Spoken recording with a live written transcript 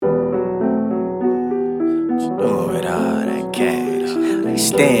cash.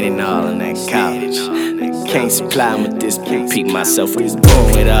 Standing all on that couch. Can't supply with this, peek myself. What you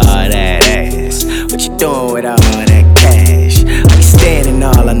doing with all that ass? What you doing with all that cash? Are you standing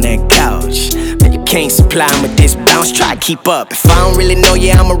all on that couch? Man, you can't supply with this bounce. Try to keep up. If I don't really know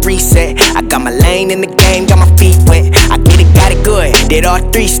you, I'ma reset. I got my lane in the game, got my feet wet. I get it, got it good. Did all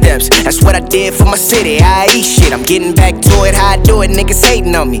 3 steps. That's what I did for my city. I eat shit. I'm getting back to it. How I do it? Niggas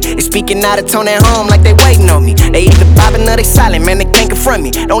hating on me. They speaking out of tone at home like they waiting on me. They either bobbing or they silent, man. They can't confront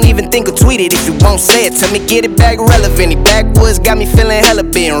me. Don't even think or tweet it if you won't say it. Tell me get it back relevant. These backwoods got me feeling hella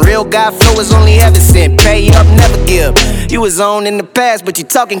bent. Real guy flow is only heaven sent. Pay up, never give. You was on in the past, but you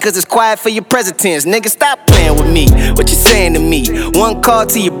talking cause it's quiet for your presidents. Nigga, stop playing with me. What you saying to me? One call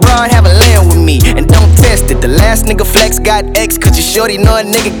to your broad, have a land with me. And don't test it. The last nigga flex got X, cause you shorty know a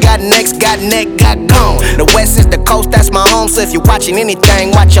nigga got next, got neck, got gone. The west is the coast, that's my home. So if you're watching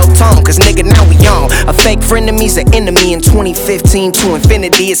anything, watch your tone. Cause nigga, now we on. A fake friend of me's an enemy in 2015 to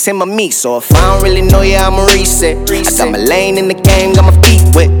infinity. It's him or me. So if I don't really know you, I'ma reset. I got my lane in the game, got my feet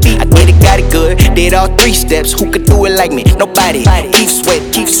wet. I get it, got it good. Did all 3 steps. Who could do it like me? Nobody. Keep sweat,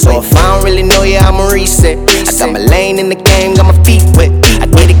 keep sweat. So if I don't really know you, I'ma reset. I got my lane in the game, got my feet wet. I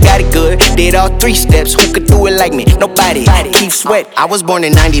get it, got it good. Did all 3 steps. Who could do it like me? Nobody. Keep sweat. I was born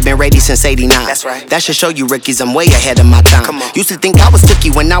in 90, been ready since 89. That's right. That should show you rookies, I'm way ahead of my time. Come on. Used to think I was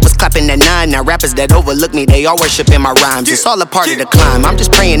tookie when I was clapping at 9. Now rappers that overlook me, they all worshiping my rhymes. It's all a part of the climb. I'm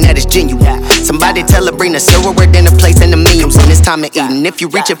just praying that it's genuine. Somebody tell her bring the silverware, then the plates and the meals. And it's time to eat. And if you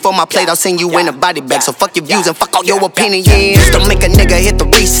reaching for my plate, I'll send you in a body bag. So fuck your views and fuck all your opinions. Don't make a nigga hit the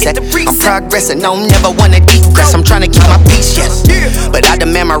reset. I'm progressing, I don't never wanna degress. I'm trying to keep my peace, yes. But I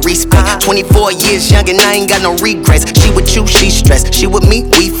demand my respect. 24 years young and I ain't got no regrets. She with you, she stressed. She with me,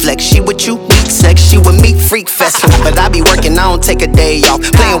 we flex. She with you, weak sex. She with me, freak fest. But I be working, I don't take a day off.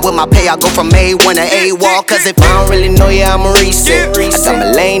 Playing with my pay, I go from A1 to A-Wall. Cause if I don't really know you, I'ma reset. I got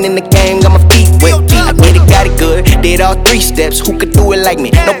my lane in the game, got my feet wet. I get it, got it good. Did all 3 steps. Who could do it like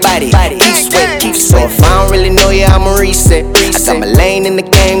me? Nobody. Keep sweat, keep sweat. So if I don't really know you, I'ma reset. I got my lane in the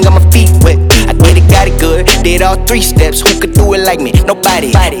game, got my feet wet. I get it, got it good. Did all 3 steps. Who could do it like me?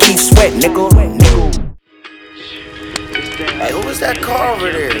 Nobody. Keep sweat, nigga. Hey, who was that car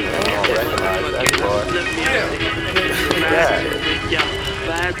over there? I don't recognize that car.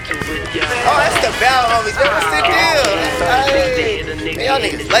 Oh, that's the Bow homies. Man, what's the deal? Hey, y'all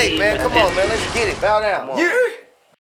niggas late, man. Come on, man. Let's get it. Bow down.